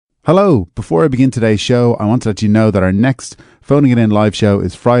Hello, before I begin today's show, I want to let you know that our next Phoning It In live show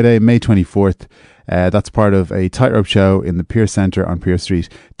is Friday, May 24th. That's part of a tightrope show in the Pier Centre on Pier Street.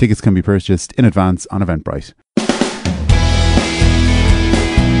 Tickets can be purchased in advance on Eventbrite.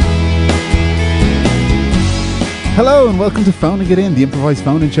 Hello and welcome to Phoning It In, the improvised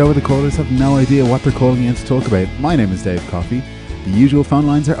phone-in show where the callers have no idea what they're calling in to talk about. My name is Dave Coffey. The usual phone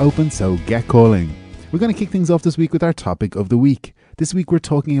lines are open, so get calling. We're going to kick things off this week with our topic of the week. This week we're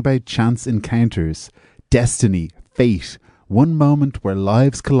talking about chance encounters, destiny, fate, one moment where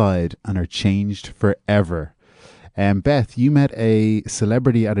lives collide and are changed forever. Beth, you met a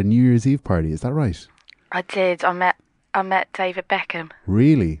celebrity at a New Year's Eve party, is that right? I did. I met David Beckham.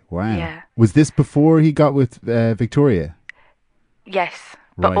 Really? Wow. Yeah. Was this before he got with Victoria? Yes,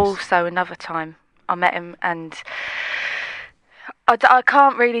 but Right. also another time I met him, and I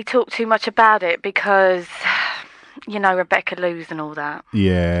can't really talk too much about it because, you know, Rebecca Lewis and all that.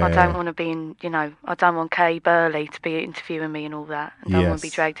 Yeah. I don't want to be in, I don't want Kay Burley to be interviewing me and all that. I don't want to be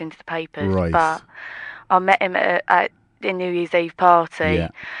dragged into the papers. Right. But I met him at the New Year's Eve party. Yeah.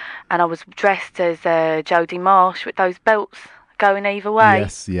 And I was dressed as Jodie Marsh with those belts going either way.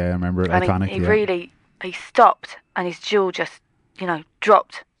 Yes, yeah, I remember it. And Iconic. he stopped and his jaw just,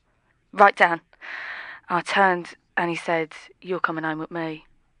 dropped right down. I turned and he said, "You're coming home with me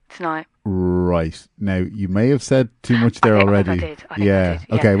tonight." Right. Now, you may have said too much there already. I think I did. Yeah.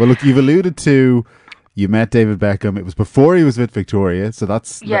 Okay, well, look, you've alluded to you met David Beckham. It was before he was with Victoria, so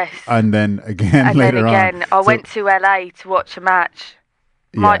that's... Yes. And then again And later then again, on. I went to LA to watch a match.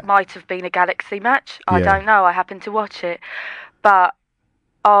 Might have been a Galaxy match. I don't know. I happened to watch it. But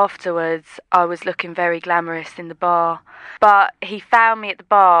afterwards, I was looking very glamorous in the bar. But he found me at the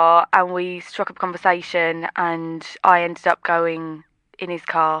bar and we struck up a conversation and I ended up going in his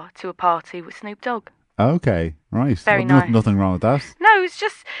car to a party with Snoop Dogg. Okay, right. Very Well, nice. Nothing wrong with that. No, it was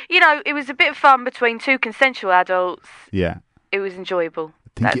just, it was a bit of fun between two consensual adults. Yeah. It was enjoyable.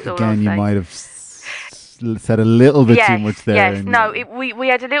 I think, That's all again, I'll you say. might have said a little bit too much there. Yes, no, we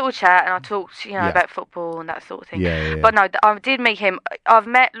had a little chat and I talked, about football and that sort of thing. Yeah. But no, I did meet him. I've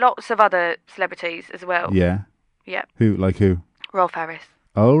met lots of other celebrities as well. Yeah. Yeah. Who? Like who? Rolf Harris.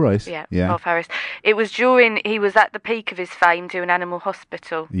 Oh, right. Yeah. Yeah. Rolf Harris. It was during, he was at the peak of his fame doing Animal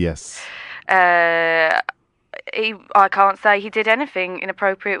Hospital. Yes. I can't say he did anything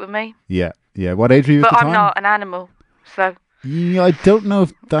inappropriate with me. Yeah. Yeah. What age were you at But the I'm time? not an animal, so. Yeah, I don't know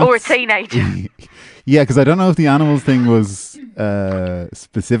if that's... Or a teenager. Yeah, because I don't know if the animals thing was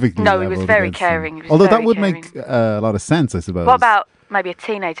specifically... No, he was levelled very against him. caring. He was Although that very would caring. make a lot of sense, I suppose. What about maybe a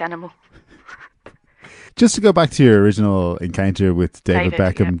teenage animal? Just to go back to your original encounter with David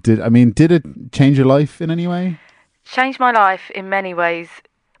Beckham, did it change your life in any way? Changed my life in many ways.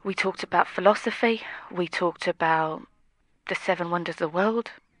 We talked about philosophy. We talked about the 7 wonders of the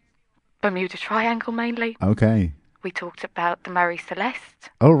world. Bermuda Triangle mainly. Okay. We talked about the Marie Celeste.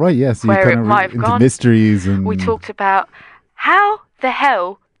 Oh, right, yes. Where You're it kind might of have into gone. mysteries and... We talked about how the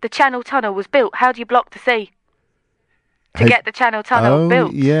hell the Channel Tunnel was built. How do you block the sea to get the Channel Tunnel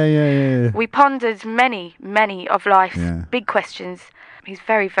built? Yeah. We pondered many of life's big questions. He's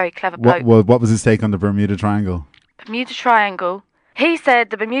very, very clever bloke. What was his take on the Bermuda Triangle? Bermuda Triangle. He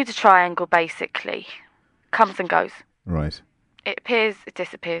said the Bermuda Triangle basically comes and goes. Right. It appears, it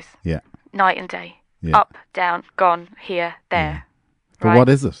disappears. Yeah. Night and day. Yeah. Up, down, gone, here, there. But Right? what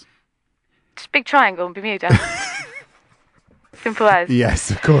is it? It's a big triangle in Bermuda. Simple as. Yes,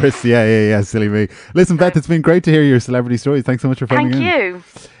 of course. Yeah. Silly me. Listen, Beth, it's been great to hear your celebrity stories. Thanks so much for phoning in.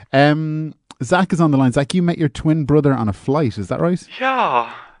 Thank you. Zach is on the line. Zach, you met your twin brother on a flight. Is that right?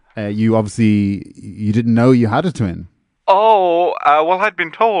 Yeah. You obviously you didn't know you had a twin. Oh, well, I'd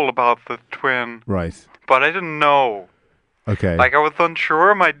been told about the twin, Right. but I didn't know. Okay. Like, I was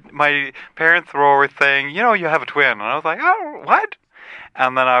unsure. My parents were always saying, you have a twin. And I was like, oh, what?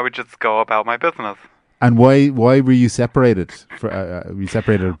 And then I would just go about my business. And why were you separated? Were you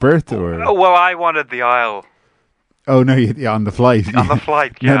separated at birth or? Oh, well, I wanted the aisle. Oh no, on the flight. On the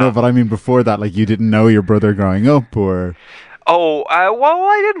flight, yeah. No, but I mean before that, like you didn't know your brother growing up, or? Oh, well,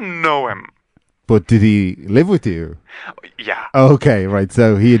 I didn't know him. But did he live with you? Yeah. Okay, right.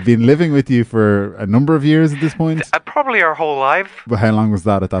 So he had been living with you for a number of years at this point? Probably our whole life. But how long was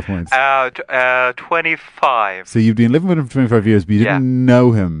that at that point? 25. So you'd been living with him for 25 years, but you didn't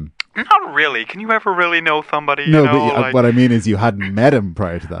know him? Not really. Can you ever really know somebody? No, you know, but like... what I mean is you hadn't met him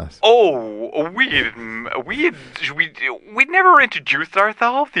prior to that. Oh, we'd never introduced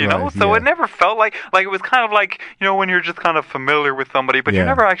ourselves, you know, so it never felt like it was kind of like, you know, when you're just kind of familiar with somebody, but you're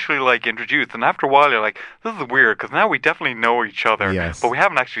never actually like introduced. And after a while, you're like, this is weird because now we definitely know each other, but we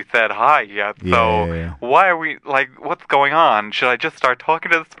haven't actually said hi yet. So why are we like, what's going on? Should I just start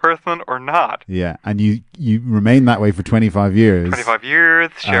talking to this person or not? Yeah, and you remained that way for 25 years. 25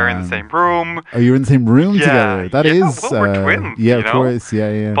 years, sharing the same room. Oh, you're in the same room together. That is. Well, we're twins. Yeah, of course.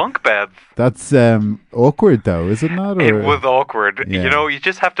 Yeah. Bunk beds. That's awkward, though, is it not? Or? It was awkward. Yeah. You know, you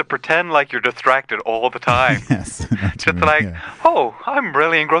just have to pretend like you're distracted all the time. Yes. Just like, oh, I'm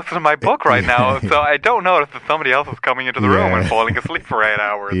really engrossed in my book right now, so I don't notice that somebody else is coming into the room and falling asleep for 8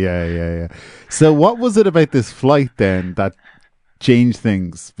 hours. Yeah. So what was it about this flight, then, that changed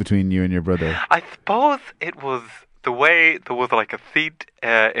things between you and your brother? I suppose it was the way there was like a seat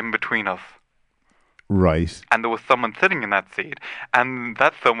in between us. Right. And there was someone sitting in that seat, and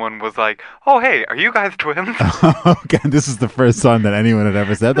that someone was like, oh, hey, are you guys twins? Okay, this is the first time that anyone had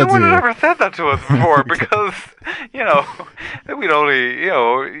ever said that to you. No one had ever said that to us before because, you know, we'd only, you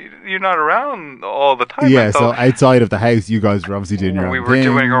know, you're not around all the time. Yeah, so outside of the house, you guys were obviously doing your own thing. We were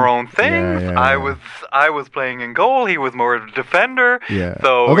doing our own things. Yeah. I was playing in goal. He was more of a defender. Yeah.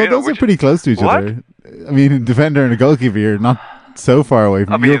 So, although those are pretty close to each other. I mean, a defender and a goalkeeper, you're not so far away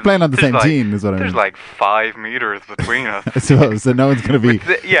from. You were playing on the same team, is what I mean. There's like 5 meters between us. So no one's going to be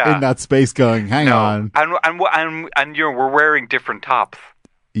in that space going, hang on. And we're wearing different tops.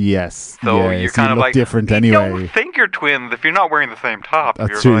 Yes. So you're kind of look like different anyway. You don't think you're twins if you're not wearing the same top.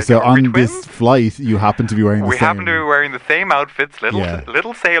 That's true. Like, so on this flight, you happen to be wearing the same. We happen to be wearing the same outfits,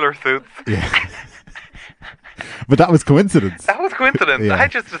 little sailor suits. Yeah. But that was coincidence. That was coincidence. I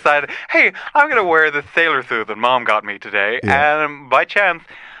just decided, hey, I'm going to wear the sailor suit that Mom got me today. Yeah. And by chance,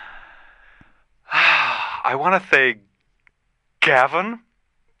 I want to say Gavin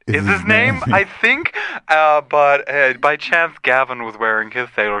is his name, I think. But by chance, Gavin was wearing his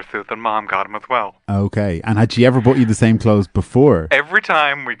sailor suit and Mom got him as well. Okay. And had she ever bought you the same clothes before? Every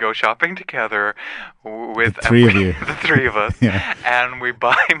time we go shopping together with the three of you. The three of us. And we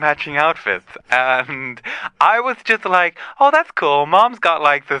buy matching outfits. And I was just like, oh, that's cool. Mom's got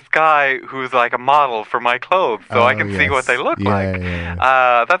like this guy who's like a model for my clothes so I can see what they look like.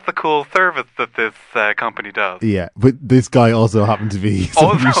 Yeah. That's the cool service that this company does. Yeah. But this guy also happened to be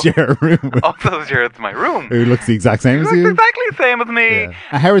someone you share a room with. Also shares my room. Who looks the exact same as you? Exactly the same as me. Yeah.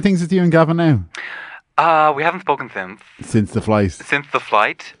 And how are things with you and Gavin now? We haven't spoken since the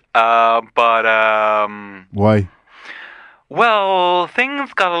flight. Why? Why? Well,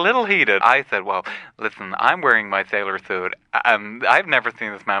 things got a little heated. I said, well, listen, I'm wearing my sailor suit. I've never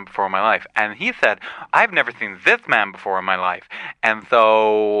seen this man before in my life. And he said, I've never seen this man before in my life. And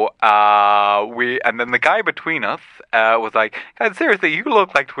so and then the guy between us was like, guys, seriously, you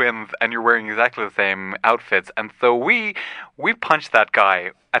look like twins and you're wearing exactly the same outfits. And so we punched that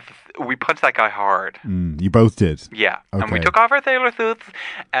guy. We punched that guy hard. You both did? Yeah. Okay. And we took off our sailor suits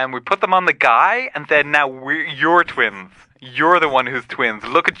and we put them on the guy and said, now you're twins. You're the one who's twins.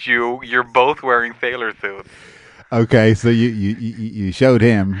 Look at you. You're both wearing sailor suits. Okay, so you showed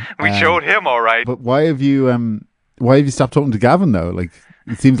him. We showed him, all right. But why have you stopped talking to Gavin though? Like,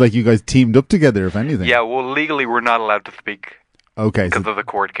 it seems like you guys teamed up together, if anything. Yeah, well, legally we're not allowed to speak. Okay, because of the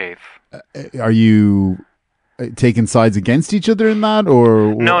court case. Are you taking sides against each other in that,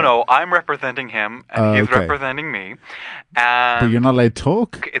 or no? I'm representing him, and he's representing me. And but you're not allowed to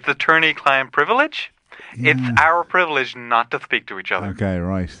talk. It's attorney-client privilege. Yeah. It's our privilege not to speak to each other. Okay,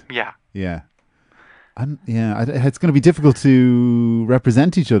 right. Yeah. And it's going to be difficult to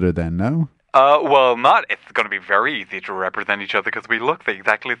represent each other then, no? Well, not. It's going to be very easy to represent each other because we look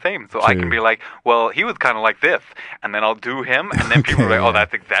exactly the same. So True. I can be like, well, he was kind of like this, and then I'll do him, and then people are like, oh,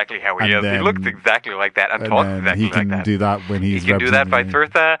 that's exactly how he is. He looks exactly like that and talks exactly like that. He can do that when he's. He can do that vice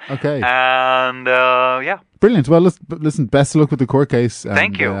versa. Okay. And yeah. Brilliant. Well, listen. Best of luck with the court case. And,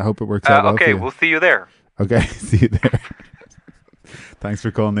 Thank you. I hope it works out well for you. We'll see you there. Okay, see you there. Thanks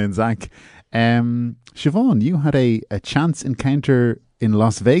for calling in, Zach. Siobhan, you had a chance encounter in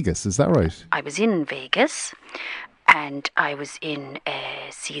Las Vegas, is that right? I was in Vegas and I was in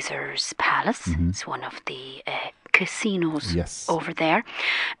Caesar's Palace. Mm-hmm. It's one of the casinos over there.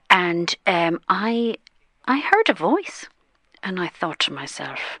 And I heard a voice and I thought to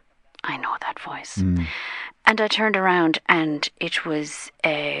myself, I know that voice. Mm. And I turned around and it was,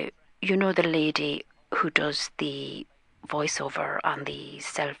 the lady who does the voiceover on the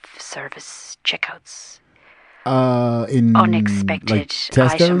self-service checkouts. Unexpected like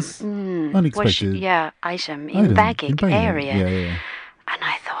Tesco's? Item. Unexpected. Item in bagging area. Yeah. And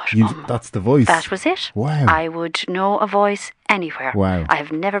I thought, That's the voice. That was it. Wow. I would know a voice anywhere. Wow. I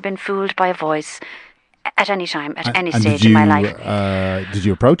have never been fooled by a voice at any time, at any stage in my life. Did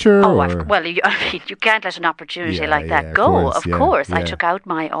you approach her? Well, you can't let an opportunity like that go. Of course. I took out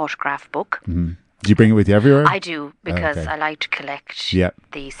my autograph book. Mm-hmm. Do you bring it with you everywhere? I do, because I like to collect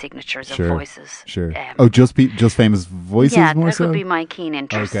the signatures of voices. Sure. Just famous voices more so? Yeah, that would be my keen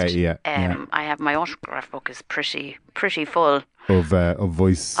interest. Okay, yeah. I have my autograph book is pretty full of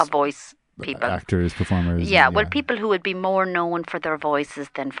voice. Of voice people. Actors, performers. Yeah, well, people who would be more known for their voices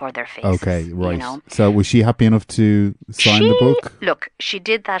than for their faces. Okay, right. You know? So was she happy enough to sign the book? Look, she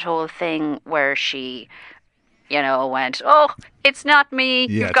did that whole thing where she, went, "Oh, it's not me.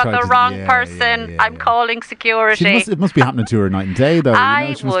 You've got the wrong person. I'm calling security." It must be happening to her night and day, though.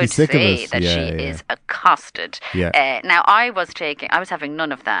 I she must be sick say of it. that she is accosted. Yeah. Now, I was having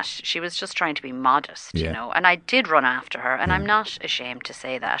none of that. She was just trying to be modest, and I did run after her, and I'm not ashamed to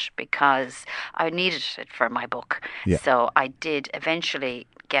say that, because I needed it for my book. Yeah. So I did eventually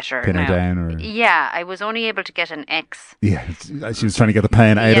get her. Pin her down? Yeah, I was only able to get an X. Yeah, she was trying to get the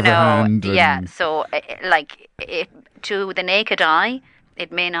pen out of her hand. Yeah, so to the naked eye,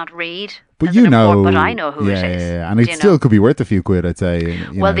 it may not read. But but I know who it is. Yeah, and it still could be worth a few quid, I'd say.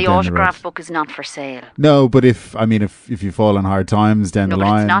 The autograph book is not for sale. No, but if you fall on hard times down the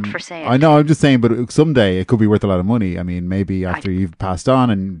line, it's not for sale. I know. I'm just saying, but someday it could be worth a lot of money. I mean, maybe after you've passed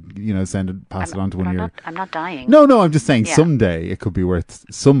on and pass it on to one of your. I'm not dying. No, I'm just saying someday it could be worth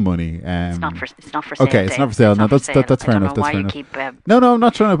some money. It's not for sale. Okay, it's not for sale. No, that's fair enough. That's fair enough. No, I'm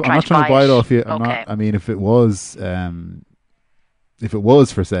not trying to buy it off you. I'm not. I mean, if it was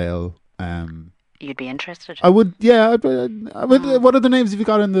for sale. You'd be interested? I would, yeah. I would. What other names have you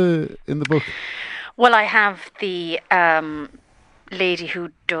got in the book? Well, I have the lady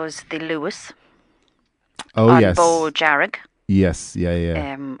who does the Lewis. Oh, yes. Bo Jarrig. Yes,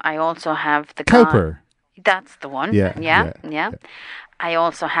 yeah. I also have the Cowper. That's the one. Yeah. I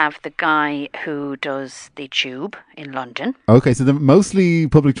also have the guy who does the Tube in London. Okay, so they're mostly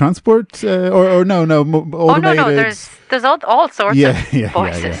public transport, or no, automated. Oh no, there's all sorts of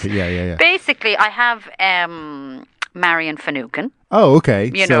voices. Yeah. Basically, I have Mannion. Oh, okay.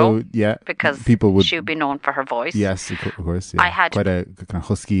 Because she would be known for her voice. Yes, of course. Yeah. I had quite a kind of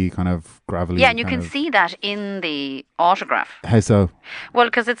husky, kind of gravelly. Yeah, and you can see that in the autograph. How so? Well,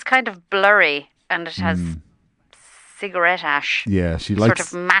 because it's kind of blurry and it has cigarette ash. Yeah, she likes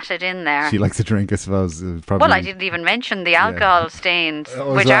sort of matted in there. She likes to drink, I suppose. Probably. Well, I didn't even mention the alcohol stains,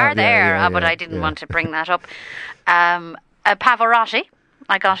 which are there, but I didn't want to bring that up. Pavarotti,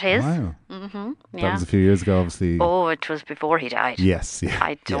 I got his. Wow. That was a few years ago, obviously. Oh, it was before he died. Yes, yeah.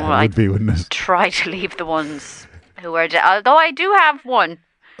 I don't. It would be, wouldn't it? Try to leave the ones who are dead. Although I do have one.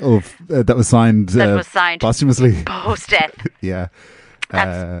 Oh, that was signed. Posthumously. Post death. Yeah.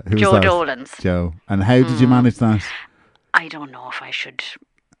 That's Joe Dolan's. Joe. And how did you manage that? I don't know if I should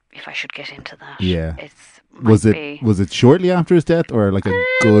get into that. Yeah. Was it shortly after his death or like a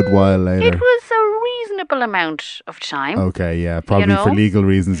good while later? It was a reasonable amount of time. Okay, yeah. Probably for legal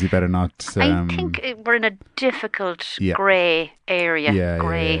reasons you better not. I think we're in a difficult grey area.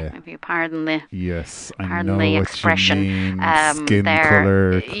 Yeah. If you pardon the pardon the expression. You mean. Skin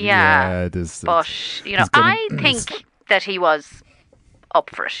colour. Yeah. But I think that he was up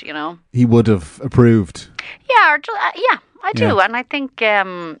for it, He would have approved. Yeah, I do. And I think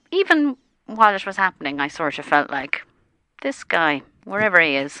even while it was happening, I sort of felt like this guy, wherever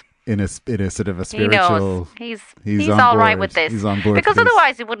he is, in a sort of a spiritual... He's all right with this. He's on board. Because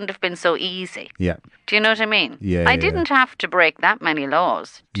otherwise it wouldn't have been so easy. Yeah. Do you know what I mean? Yeah. I didn't have to break that many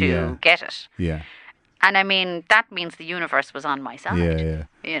laws to get it. Yeah. And I mean, that means the universe was on my side.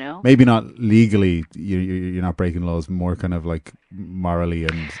 Yeah. Maybe not legally, you're not breaking laws, more kind of like morally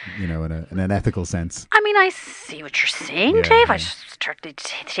and, in an ethical sense. I mean, I see what you're saying, Dave. I certainly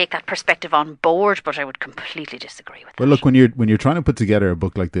take that perspective on board, but I would completely disagree with that. Well, look, when you're trying to put together a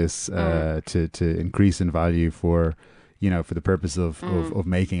book like this to increase in value for the purpose of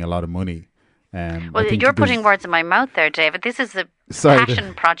making a lot of money. Well, you're putting words in my mouth there, David. This is a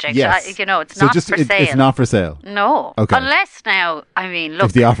passion project. Yes. It's not for sale. It's not for sale. No. Okay. Unless now, I mean, look.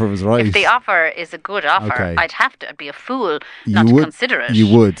 If the offer was right. If the offer is a good offer, I'd be a fool not to consider it.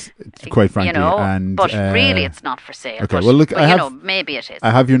 You would, quite frankly. But really it's not for sale. Okay, well look, maybe it is.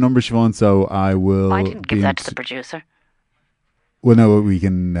 I have your number, Siobhan, so I will... I didn't give that to the producer. Well, no, we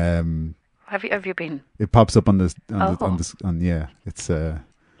can... Have you been... It pops up on this... It's...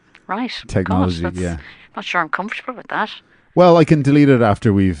 Right. Technology, Not sure I'm comfortable with that. Well, I can delete it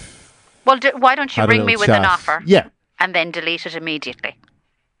after we've... Well, why don't you ring me with an offer? Yeah. And then delete it immediately?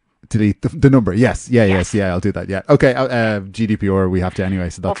 delete the number. Yes. Yes. I'll do that. Yeah. Okay. GDPR, we have to anyway,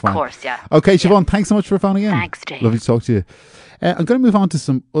 so that's fine. Of course, yeah. Okay, Siobhan, thanks so much for phoning in. Thanks, Dave. Lovely to talk to you. I'm going to move on to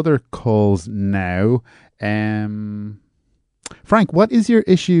some other calls now. Frank, what is your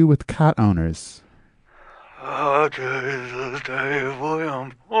issue with cat owners? Oh, Jesus, Dave, I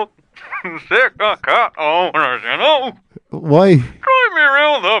am fucking sick of cat owners, you know? Why? Drive me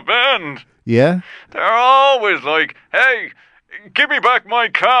around the bend. Yeah? They're always like, hey, give me back my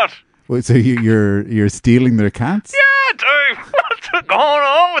cat. Wait, so you're stealing their cats? Yeah, Dave, what's going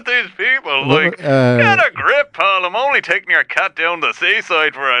on with these people? Like, get a grip, pal. I'm only taking your cat down the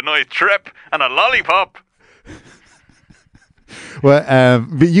seaside for a nice trip and a lollipop. Well,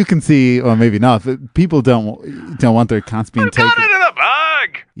 but you can see, or maybe not, but people don't want their cats being taken. I've got it in a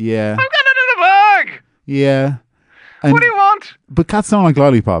bag. Yeah. I've got it in a bag. Yeah. And, what do you want? But cats don't like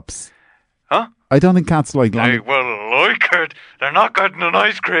lollipops. Huh? I don't think cats like lollipops. They will like it. They're not getting an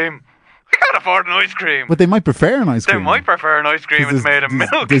ice cream. I can't afford an ice cream. But they might prefer an ice cream. They might prefer an ice cream. It's made of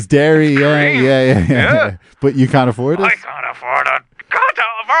milk. There's dairy, yeah. But you can't afford it? I can't afford it. God,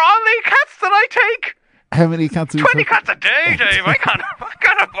 for all the cats that I take. How many cats? 20 cats a day, Dave. I can't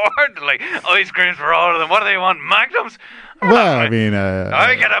afford like ice creams for all of them. What do they want? Magnums? Well, I mean,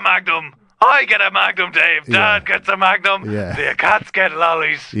 I get a Magnum. I get a Magnum, Dave. Dad gets a Magnum. Yeah. The cats get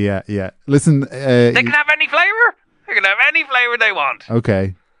lollies. Yeah. Listen, they can have any flavour. They can have any flavour they want.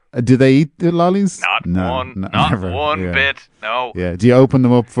 Okay. Do they eat the lollies? Not one Yeah. bit. No. Yeah. Do you open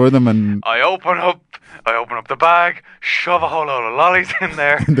them up for them and? I open up the bag, shove a whole load of lollies in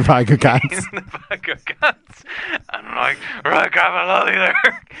there. In the bag of cats. In the bag of cats. And I'm like, right, grab a lolly there.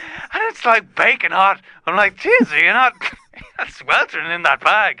 And it's like baking hot. I'm like, geez, you're not sweltering in that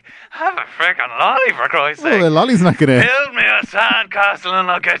bag. Have a frickin' lolly, for Christ's sake. Well, a lolly's not going to... Build me a sandcastle and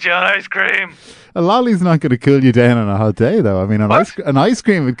I'll get you an ice cream. A lolly's not going to cool you down on a hot day, though. I mean, an ice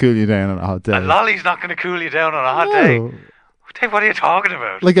cream would cool you down on a hot day. A lolly's not going to cool you down on a hot day. Dave, what are you talking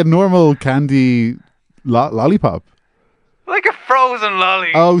about? Like a normal candy lollipop. Like a frozen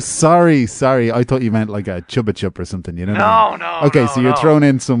lolly. Oh, sorry. I thought you meant like a Chubba Chup or something, you know? No. Okay, so you're throwing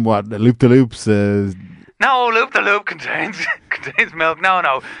in some, Loop-de-Loops? No, Loop-de-Loop contains milk.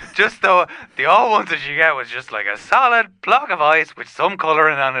 No. Just the old ones that you get was just like a solid block of ice with some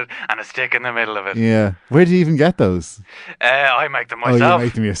colouring on it and a stick in the middle of it. Yeah. Where do you even get those? I make them myself. Oh, you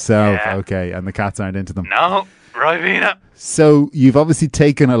make them yourself. Yeah. Okay, and the cats aren't into them. No, Ribena. So you've obviously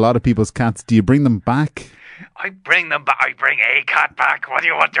taken a lot of people's cats. Do you bring them back? I bring them back. I bring a cat back. What do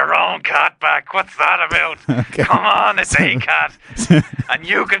you want your own cat back? What's that about? Okay. Come on, it's a cat.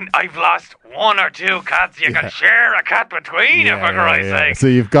 And I've lost one or two cats. You can share a cat between you, for Christ's sake. So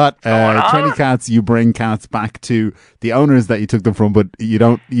you've got 20 cats. You bring cats back to the owners that you took them from, but you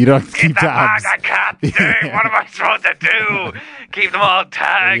don't keep tabs. Bag of cats, dude. What am I supposed to do? Keep them all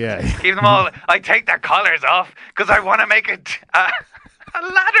tagged. Yeah. Keep them all. I take their collars off because I want to make a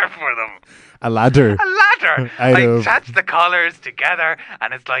ladder for them. A ladder. I attach the collars together,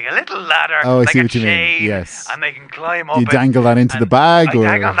 and it's like a little ladder. Oh, I like see what you chain, mean. Yes. And they can climb up. You dangle that into the bag, I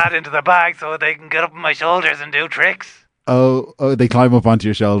dangle that into the bag so they can get up on my shoulders and do tricks. Oh, they climb up onto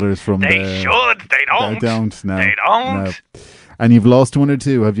your shoulders from They should. They don't. They don't. No. They don't. No. And you've lost one or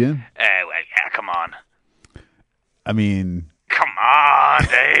two, have you? Well, yeah. Come on. I mean. Come on,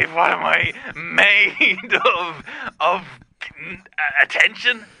 Dave. What am I made of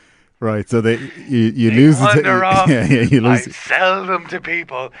attention? Right, so you lose the you lose. I sell them to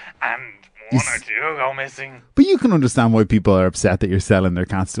people, and one or two go missing. But you can understand why people are upset that you're selling their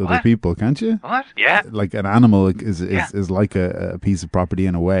cats to other people, can't you? What? Yeah. Like an animal is like a piece of property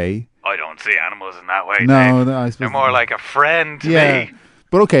in a way. I don't see animals in that way. No, Dave. I suppose they're more like a friend to me.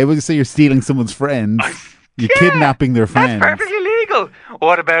 But okay, we'll say you're stealing someone's friends. You're kidnapping their friends. That's perfectly legal.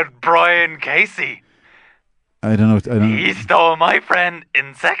 What about Brian Casey? I don't know. He stole my friend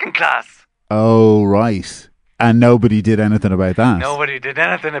in second class. Oh, right. And nobody did anything about that. Nobody did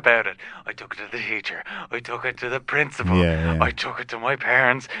anything about it. I took it to the teacher. I took it to the principal. Yeah. I took it to my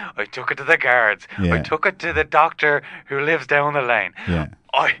parents. I took it to the guards. Yeah. I took it to the doctor who lives down the lane. Yeah.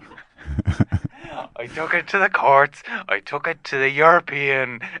 I took it to the courts. I took it to the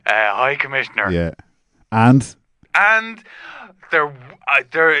European High Commissioner. Yeah. And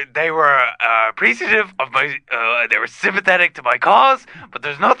they were appreciative of my. They were sympathetic to my cause, but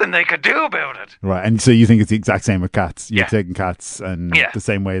there's nothing they could do about it. Right, and so you think it's the exact same with cats? You're taking cats, and the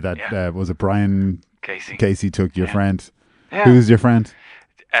same way that was it Brian Casey took your friend. Yeah. Who's your friend?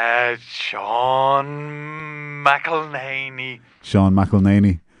 Sean McElhaney. Sean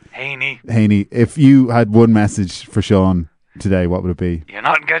McElhaney. Haney. If you had one message for Sean today, what would it be? You're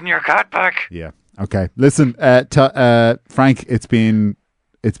not getting your cat back. Yeah. Okay. Listen, Frank, it's been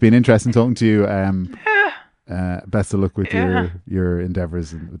it's been interesting talking to you. Best of luck with your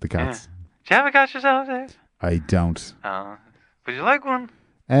endeavours with the cats. Do you have a cat yourself, Dave? I don't. Would you like one?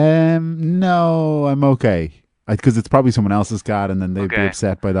 No, I'm okay. Because it's probably someone else's cat, and then they'd be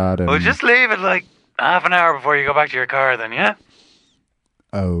upset by that. Well, just leave it like half an hour before you go back to your car, then, yeah?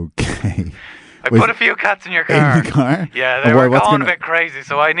 Okay. I put a few cats in your car. In the car? Yeah, they were going a bit crazy,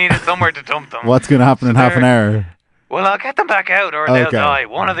 so I needed somewhere to dump them. What's going to happen in half an hour? Well, I'll get them back out, or they'll die.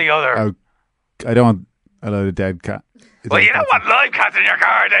 One or the other. Oh, I don't want a load of dead cat. Well, you don't want live cats in your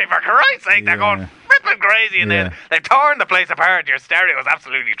car, Dave, for Christ's sake. They're going flipping crazy, and they've torn the place apart. Your stereo is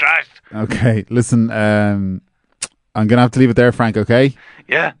absolutely trashed. Okay, listen, I'm going to have to leave it there, Frank, okay?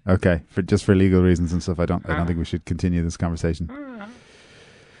 Yeah. Okay, for legal reasons and stuff, I don't think we should continue this conversation.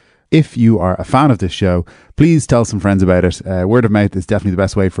 If you are a fan of this show, please tell some friends about it. Word of mouth is definitely the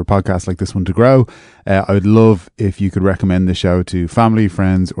best way for a podcast like this one to grow. I would love if you could recommend the show to family,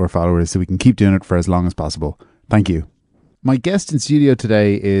 friends or followers so we can keep doing it for as long as possible. Thank you. My guest in studio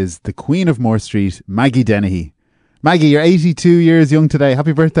today is the Queen of Moore Street, Maggie Dennehy. Maggie, you're 82 years young today.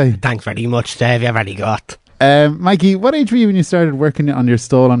 Happy birthday. Thanks very much, Dave. You've already got. Maggie, what age were you when you started working on your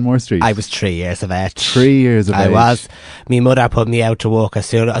stall on Moore Street? I was 3 years of age. 3 years of age. I was. My mother put me out to work as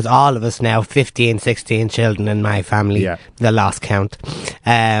soon as all of us now, 15, 16 children in my family, the lost count.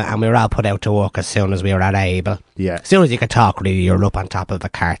 And we were all put out to work as soon as we were able. Yeah. As soon as you could talk, really, you're up on top of a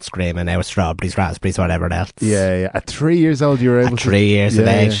cart screaming out strawberries, raspberries, whatever else. Yeah. At 3 years old, you were able to... At 3 years of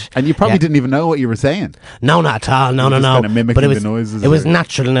age. And you probably didn't even know what you were saying. No, not at all. No. Kind of mimicking but the noises. It was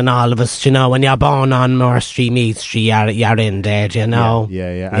natural in all of us, you know, when you're born on Moore Street, Meath Street, you're in there, you know.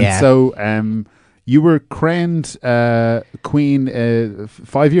 Yeah. And so, you were crowned Queen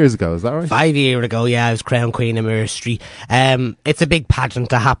 5 years ago, is that right? 5 years ago, I was crowned Queen of Moore Street. It's a big pageant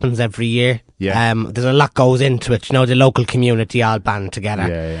that happens every year. Yeah. There's a lot goes into it. You know, the local community all band together.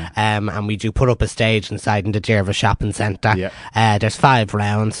 Yeah. And we do put up a stage inside in the Jervis Shopping Centre. Yeah. There's 5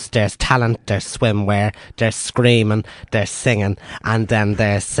 rounds. There's talent, there's swimwear, there's screaming, there's singing, and then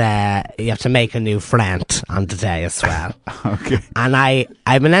there's you have to make a new friend on the day as well. Okay. And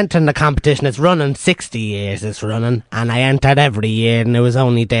I've been entering the competition. It's running 60 years. It's running, and I entered every year. And it was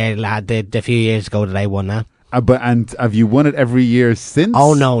only there, lad, the few years ago that I won that. And have you won it every year since?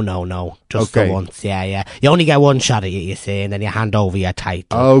 Oh, no. Just for once, yeah. You only get one shot at it, you see, and then you hand over your title.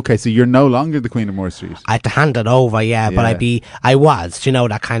 Oh, okay, so you're no longer the Queen of Moore Street. I had to hand it over, but I was, you know,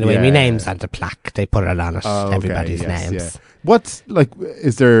 that kind of way. My name's on the plaque. They put it on it, everybody's names. Yeah. What's,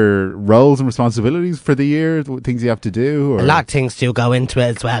 is there roles and responsibilities for the year, things you have to do? Or? A lot of things do go into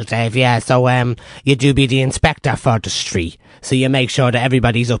it as well, Dave, So, you do be the inspector for the street. So you make sure that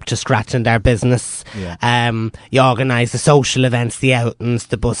everybody's up to scratch in their business. Yeah. You organise the social events, the outings,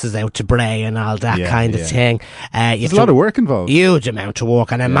 the buses out to Bray and all that kind of thing. There's a lot of work involved. Huge amount of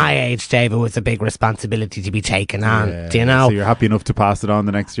work. And at my age, Dave, it was a big responsibility to be taken on. Do you know? So you're happy enough to pass it on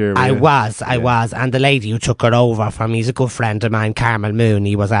the next year? I was. And the lady who took her over from me's a good friend of mine, Carmel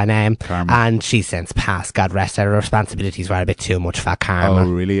Mooney was her name. Carmel. And she's since passed. God rest her. Her responsibilities were a bit too much for Carmel.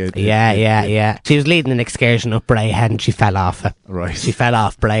 Oh, really? Yeah. She was leading an excursion up Bray Head and she fell off it. Right. She fell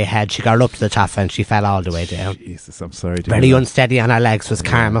off Bray Head. She got up to the top and she fell all the way down. Jesus, I'm sorry. Very unsteady on her legs was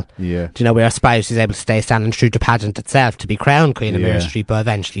Carmel. Yeah. Do you know, we were surprised she's able to stay standing through the pageant itself to be crowned Queen of Moore Street, but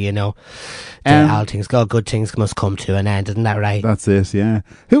eventually, you know, all things go, good things must come to an end, isn't that right? That's it, yeah.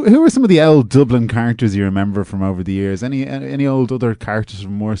 Who are some of the old Dublin characters you remember from over the years? Any old other characters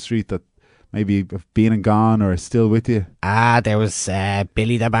from Moore Street that maybe have been and gone or are still with you? There was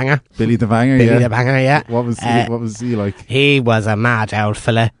Billy the Banger. Billy the Banger, Billy the Banger, yeah. What was he like? He was a mad old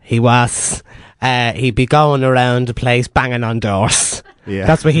fella. He was. He'd be going around the place banging on doors. Yeah.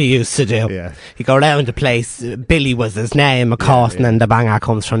 That's what he used to do. Yeah. He'd go around the place. Billy was his name, of course, and then the banger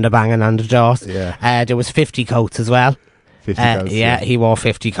comes from the banging on the doors. Yeah. There was 50 coats as well. 50 coats? Yeah, he wore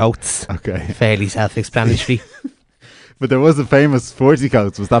 50 coats. Okay. Fairly self-explanatory. But there was a famous 40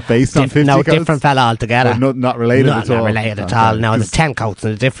 coats. Was that based on 50 coats? No, different fella altogether. Not related at all? Not related at all. No, there's 10 coats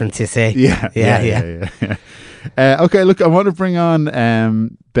and the difference, you see. Yeah. Okay, look, I want to bring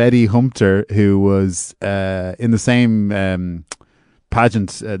on Betty Humpter, who was in the same pageant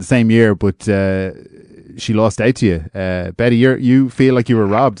the same year, but she lost out to you. Betty, you feel like you were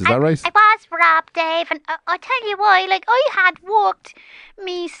robbed, is that right? I was. was Rob, Dave, and I tell you why, like, I had worked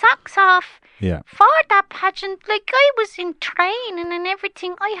me socks off for that pageant. Like, I was in training and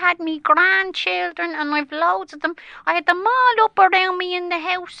everything. I had me grandchildren, and I've loads of them. I had them all up around me in the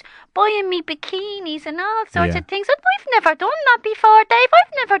house, buying me bikinis and all sorts of things. And I've never done that before, Dave.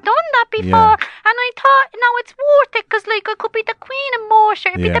 I've never done that before. And I thought, it's worth it, because, like, I could be the Queen of Morse.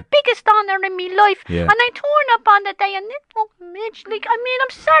 It'd be the biggest honour in my life. And I turn up on the day, and this fucking bitch, like, I mean,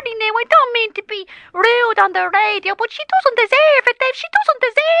 I'm sorry now, I don't mean to be rude on the radio, but she doesn't deserve it, Dave. She doesn't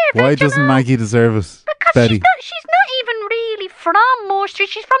deserve it. Why doesn't Maggie deserve it? Because Betty? she's not even really from Moore Street.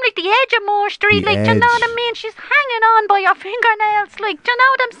 She's from, like, the edge of Moore Street. Do you know what I mean? She's hanging on by her fingernails. Like, do you know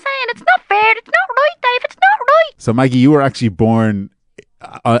what I'm saying? It's not fair. It's not right, Dave. It's not right. So, Maggie, you were actually born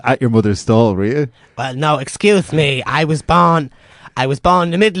at your mother's stall, were you? Well, no, excuse me. I was born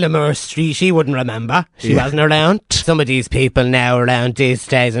in the middle of Moore Street. She wouldn't remember. She wasn't around. Some of these people now around these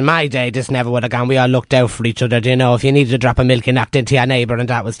days, in my day, this never would have gone. We all looked out for each other. Do you know, if you needed a drop of milk, you knocked into your neighbour, and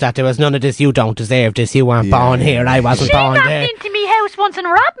that was that. There was none of this, you don't deserve this, you weren't born here, I wasn't born there. She knocked into me house once and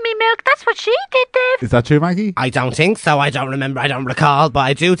robbed me milk. That's what she did, Dave. Is that true, Maggie? I don't think so. I don't remember. I don't recall. But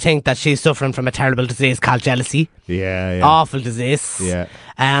I do think that she's suffering from a terrible disease called jealousy. Awful disease.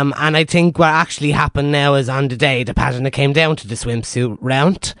 And I think what actually happened now is on the day the pageant came down to the swimsuit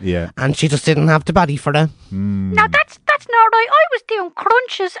round. And she just didn't have the body for it. Now that's not right. I was doing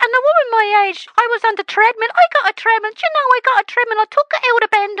crunches, and a woman my age, I was on the treadmill. I got a treadmill. Do you know, I got a treadmill. I took it out of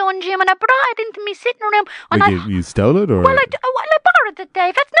Ben Dunn gym and I brought it into my sitting room. And you stole it, or? Well, I borrowed it,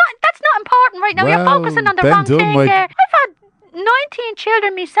 Dave. That's not important right now. You're focusing on the wrong thing there. I've had 19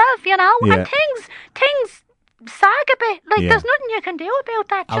 children myself, and things sag a bit. Like, there's nothing you can do about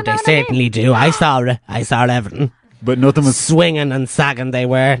that. Oh, they certainly do. I saw it. I saw everything. But nothing was swinging and sagging. They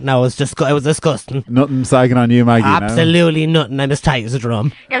were. No, it was disgusting. Nothing sagging on you, Maggie. Absolutely nothing. I'm as tight as a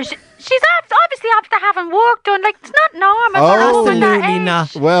drum. Yeah, she's obviously after having work done. Like, it's not normal for us in that Absolutely age.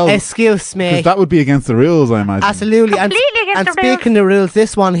 not. Well, excuse me. Because that would be against the rules, I imagine. Absolutely. Completely against the rules. And speaking of rules,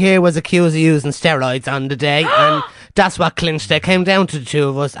 this one here was accused of using steroids on the day, and that's what clinched. They came down to the two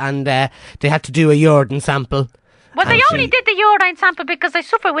of us, and they had to do a urine sample. Well, they only did the urine sample because I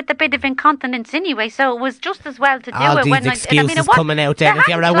suffer with a bit of incontinence anyway, so it was just as well to do all it. These excuses coming out there. If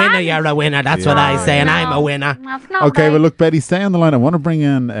you're a winner, you're a winner. That's what I say, and I'm a winner. Okay, well, look, Betty, stay on the line. I want to bring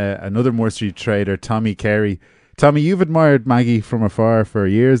in another Moore Street trader, Tommy Carey. Tommy, you've admired Maggie from afar for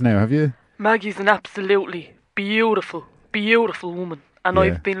years now, have you? Maggie's an absolutely beautiful, beautiful woman, and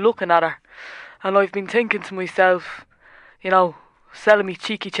I've been looking at her, and I've been thinking to myself, selling me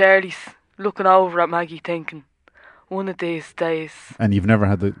cheeky Charlies, looking over at Maggie thinking, one of these days. And you've never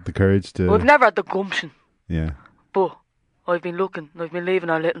had the courage to... I've never had the gumption. Yeah. But I've been looking, I've been leaving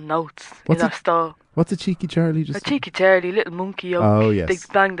our little notes in our stall. What's a cheeky Charlie? A cheeky Charlie, little monkey. Oh, yes. They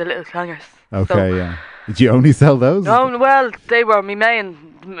bang the little clangers. Okay, yeah. Did you only sell those? No, well, they were my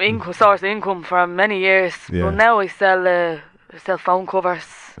main source of income for many years. Yeah. But now I sell phone covers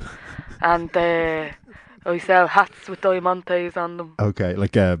and I sell hats with diamantes on them. Okay,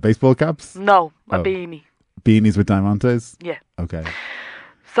 like baseball caps? No, a beanie. Beanies with diamantes? Yeah. Okay.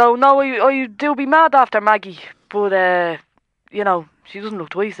 So, no, I do be mad after Maggie, but, she doesn't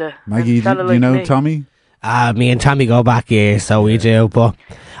look twice. Maggie, do you know me. Tommy? Me and Tommy go back here, so we do, but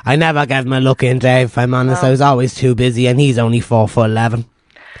I never gave him a look in, Dave, if I'm honest. I was always too busy, and he's only 4'11".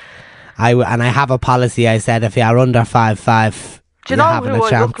 And I have a policy, I said, if you're under 5'5", do you know who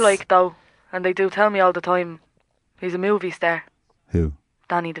I look like, though? And they do tell me all the time, he's a movie star. Who?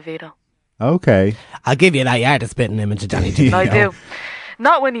 Danny DeVito. Okay. I'll give you that. You are the spitting image of Danny DeVito. I do.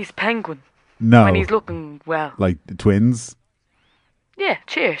 Not when he's Penguin. No. When he's looking well. Like the twins? Yeah,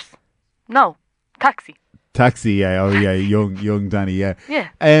 Cheers. No, Taxi. Taxi, yeah. Oh, yeah, young Danny, yeah. Yeah.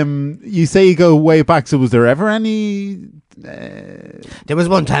 You say you go way back, so was there ever any... There was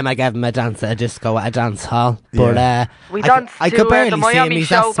one time I gave him a dance at a disco at a dance hall, but we danced I could barely the see him, Miami he's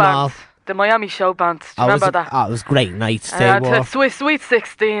show that small. band. The Miami show band. Do you remember that? Oh, it was great nights. Sweet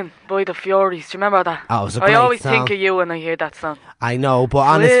 16 by the Furies. Do you remember that? Oh, it was a great I always song. think of you when I hear that song. I know, but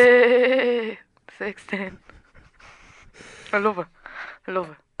honestly... 16. I love it.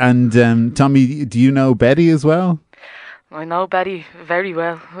 And Tommy, do you know Betty as well? I know Betty very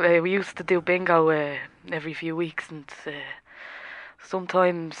well. We used to do bingo every few weeks, and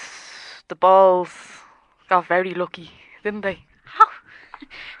sometimes the balls got very lucky, didn't they? Oh,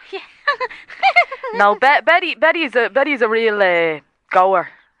 yeah. No, Betty's a real goer,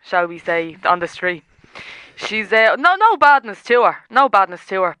 shall we say, on the street. She's no badness to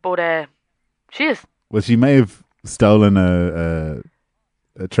her, but she is. Well, she may have stolen a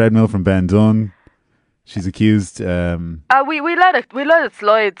treadmill from Ben Dunn. She's accused. We let it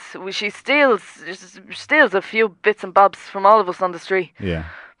slide. She steals a few bits and bobs from all of us on the street. Yeah.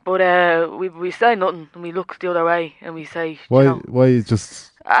 But we say nothing and we look the other way and we say, why? You know, why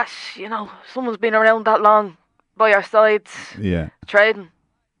just? Someone's been around that long by our sides. Yeah. Trading,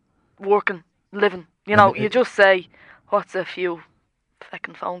 working, living. You just say, what's a few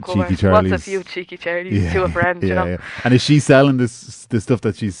fucking phone covers? What's a few cheeky Charlies to a friend? Yeah. And is she selling this stuff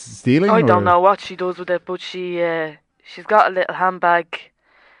that she's stealing? I don't know what she does with it, but she's got a little handbag.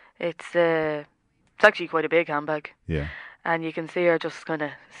 It's actually quite a big handbag. Yeah. And you can see her just kind of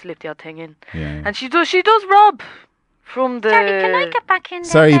slip the odd thing in. Yeah. And she does rob from the... Sorry, can I get back in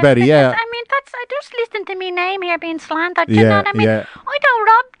there? Sorry, Betty, yeah. I mean, I just listened to me name here being slandered. Yeah, you know what I mean? yeah. I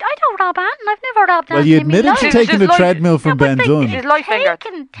don't rob Anton. I've never robbed Anton. Well, you admitted to taking the treadmill from Ben Dunn.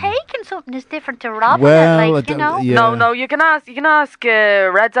 Taking something is different to robbing well, it, know? Yeah. No, you can ask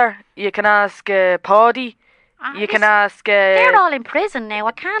Redzer, you can ask Paddy, you can ask... they're all in prison now,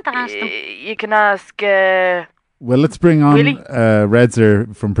 I can't ask them. You can ask... well, let's bring on Willie?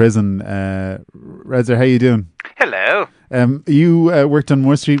 Redzer from prison. Redzer, how you doing? Hello. You worked on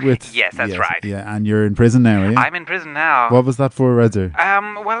Moore Street with... Yes, that's right. Yeah, and you're in prison now, are you? I'm in prison now. What was that for, Redzer?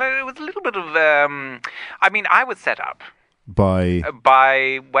 Well, it was a little bit of... I was set up. By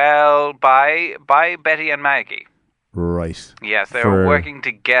Betty and Maggie. Right. Yes, they were working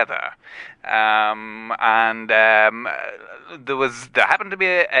together. There happened to be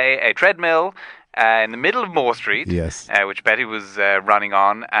a treadmill in the middle of Moore Street, yes, which Betty was running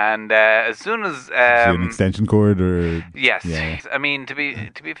on, and as soon as an extension cord, or yes, I mean to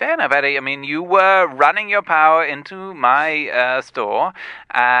be fair now, Betty, I mean you were running your power into my store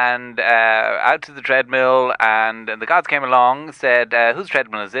and out to the treadmill, and the guards came along, said, "Whose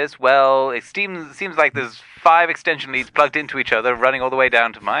treadmill is this?" Well, it seems like there's 5 extension leads plugged into each other, running all the way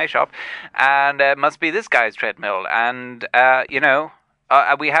down to my shop, and it must be this guy's treadmill. And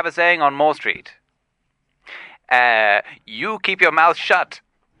we have a saying on Moore Street. You keep your mouth shut,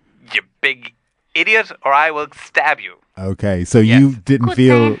 you big idiot, or I will stab you. Okay, so you didn't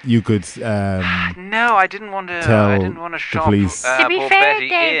feel you could... no, I didn't want to shop poor Betty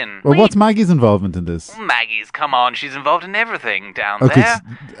in. Well, what's Maggie's involvement in this? Maggie's, come on, she's involved in everything down there.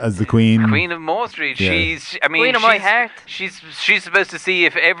 As the Queen... Queen of Moore Street, yeah. Queen of my heart. She's supposed to see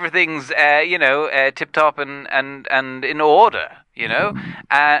if everything's, tip-top and in order.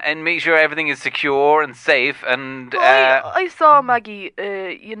 And make sure everything is secure and safe. And I saw, Maggie,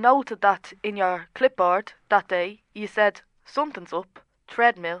 you noted that in your clipboard that day. You said something's up,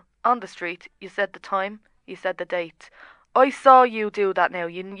 treadmill, on the street. You said the time, you said the date. I saw you do that now.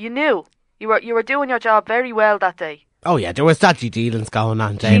 You knew. You were doing your job very well that day. Oh yeah, there was dodgy dealings going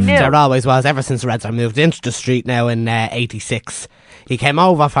on, Dave. There always was, ever since Redzer moved into the street now in 86. He came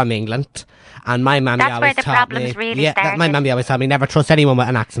over from England, and my mammy always taught me... my mammy always taught me never trust anyone with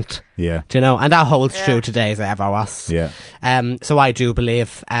an accent. Yeah. Do you know? And that holds true today as it ever was. Yeah. So I do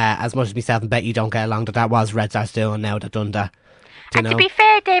believe, as much as myself and Betty don't get along, that was Redzer's doing now that done that. And to be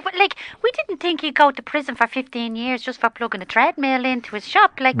fair, Dave, we didn't think he'd go to prison for 15 years just for plugging a treadmill into his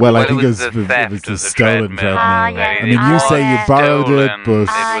shop. I think it was a stolen treadmill. I mean, you say you borrowed it, but... it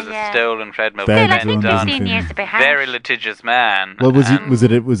was a stolen treadmill. Still, I think 15 years to be harsh. Very litigious man. Well, was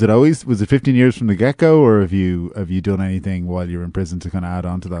it 15 years from the get-go, or have you done anything while you're in prison to kind of add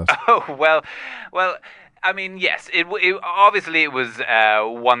on to that? Oh, well... I mean, yes. It obviously it was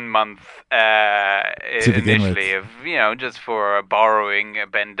 1 month initially of just for borrowing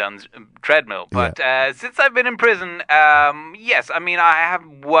Ben Dunn's treadmill. But since I've been in prison, yes. I mean, I have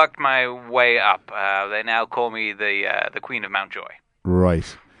worked my way up. They now call me the Queen of Mountjoy.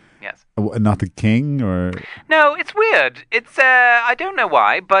 Right. Yes. Not the king, or? No, it's weird. It's I don't know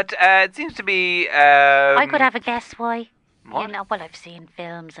why, but it seems to be. I could have a guess why. What? I've seen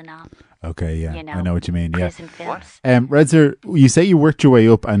films and all. Okay, yeah, I know what you mean. Prison films. Redzer, you say you worked your way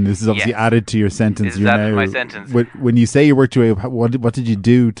up, and this is obviously added to your sentence. This is added to my sentence. When you say you worked your way up, what did you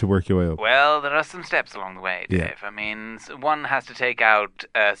do to work your way up? Well, there are some steps along the way, Dave. Yeah. I mean, one has to take out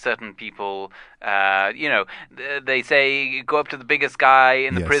certain people. They say go up to the biggest guy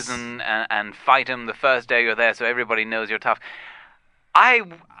in the prison and fight him the first day you're there, so everybody knows you're tough.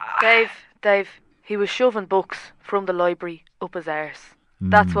 Dave. He was shoving books from the library up his arse.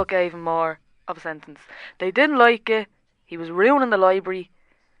 That's what gave him more of a sentence. They didn't like it. He was ruining the library,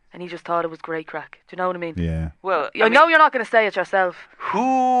 and he just thought it was great crack. Do you know what I mean? Yeah. Well, I know you're not going to say it yourself.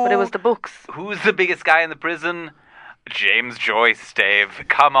 But it was the books. Who's the biggest guy in the prison? James Joyce, Dave.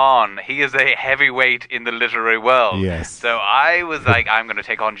 Come on. He is a heavyweight in the literary world. Yes. So I was like, I'm going to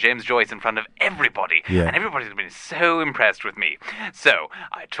take on James Joyce in front of everybody. Yeah. And everybody's been so impressed with me. So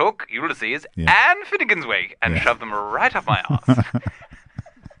I took Ulysses and Finnegan's Wake and shoved them right up my arse.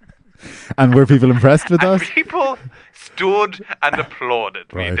 And were people impressed with that? People stood and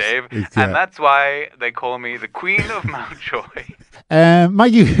applauded me, Dave. And that's why they call me the Queen of Mountjoy.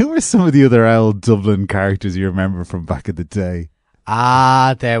 Maggie, who were some of the other old Dublin characters you remember from back in the day?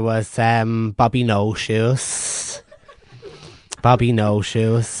 There was Bobby No Shoes. Bobby No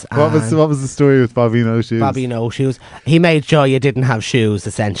Shoes. What was the story with Bobby No Shoes? Bobby No Shoes. He made sure you didn't have shoes,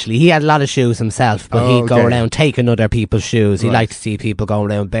 essentially. He had a lot of shoes himself, but he'd go around taking other people's shoes. He liked to see people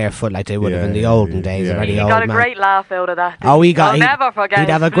going around barefoot like they would have in the olden days. A very he old got a man. great laugh out of that. I'll never forget. He'd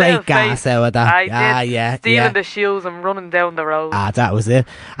have a great gas out of that. Stealing the shoes and running down the road. That was it.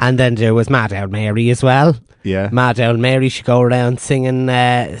 And then there was Mad Old Mary as well. Yeah. Mad Old Mary, she'd go around singing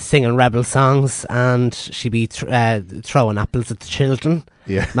rebel songs, and she'd be throwing apples at the children.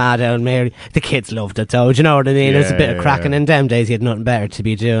 Yeah. Mad Old Mary. The kids loved it, though. Do you know what I mean? There's a bit of cracking in them days. You had nothing better to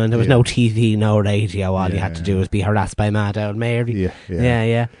be doing. There was no TV, no radio. All you had to do was be harassed by Mad Old Mary.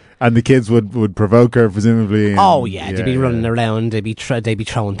 Yeah. And the kids would provoke her, presumably. They'd be running around. They'd be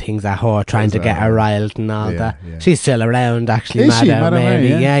throwing things at her, trying to get her riled and all that. Yeah. She's still around, actually. Is Mad Old Mary.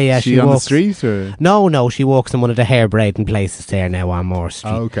 Yeah. She on walks, the street? Or? No. She walks in one of the hair braiding places there now on Moore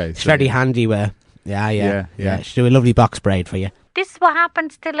Street. Oh, okay. She's very handy with. Yeah. She'll do a lovely box braid for you. This is what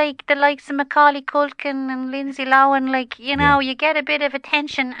happens to the likes of Macaulay Culkin and Lindsay Lohan. You get a bit of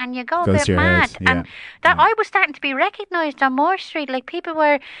attention and you go a bit mad. And I was starting to be recognised on Moore Street. Like people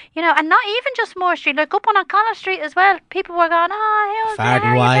were, and not even just Moore Street, like up on O'Connell Street as well. People were going, far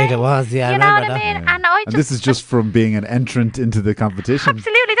and wide it was, you know what I mean? Yeah. And this is just from being an entrant into the competition.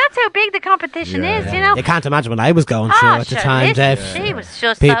 Absolutely, that's how big the competition is, you know. You can't imagine what I was going through at the time, Dave. She was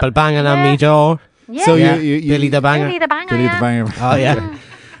just people banging on me door. Yeah. So you Billy the Banger. Billy the Banger. Oh yeah.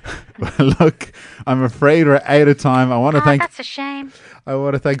 Well, look, I'm afraid we're out of time. I want to thank. That's a shame. I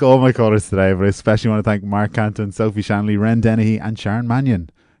want to thank all my callers today, but I especially want to thank Mark Cantan, Sophie Shanley, Wren Dennehy, and Sharon Mannion.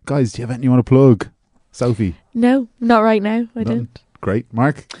 Guys, do you have anything you want to plug? Sophie? No, not right now. I don't. Great,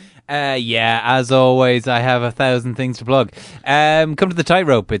 Mark. As always, I have 1,000 things to plug. Come to the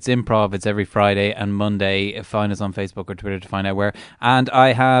Tightrope. It's improv. It's every Friday and Monday. Find us on Facebook or Twitter to find out where. And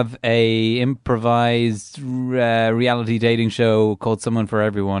I have a improvised reality dating show called Someone for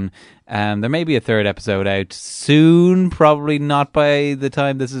Everyone. There may be a third episode out soon, probably not by the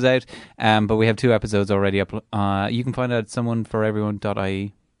time this is out. But we have 2 episodes already up. You can find out at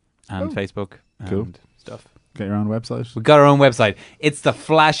someoneforeveryone.ie and Facebook and stuff. Get your own website. We've got our own website. It's the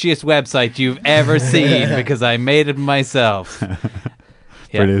flashiest website you've ever seen because I made it myself.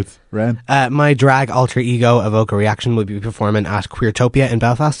 Brilliant. Wren? My drag alter ego Evoke a Reaction will be performing at Queertopia in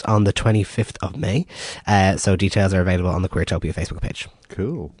Belfast on the 25th of May. So details are available on the Queertopia Facebook page.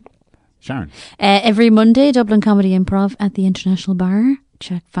 Cool. Sharon? Every Monday, Dublin Comedy Improv at the International Bar.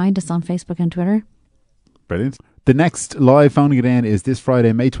 Find us on Facebook and Twitter. Brilliant. The next live Phoning It In is this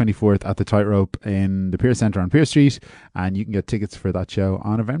Friday, May 24th at the Tightrope in the Pearse Centre on Pearse Street, and you can get tickets for that show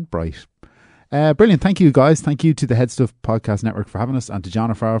on Eventbrite. Brilliant. Thank you, guys. Thank you to the Head Stuff Podcast Network for having us, and to John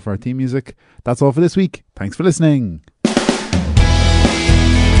O'Farrell for our theme music. That's all for this week. Thanks for listening.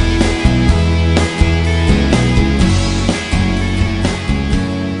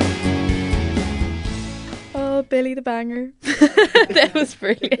 Oh, Billy the Banger. That was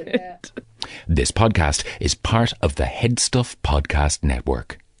brilliant. This podcast is part of the Head Stuff Podcast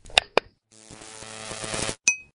Network.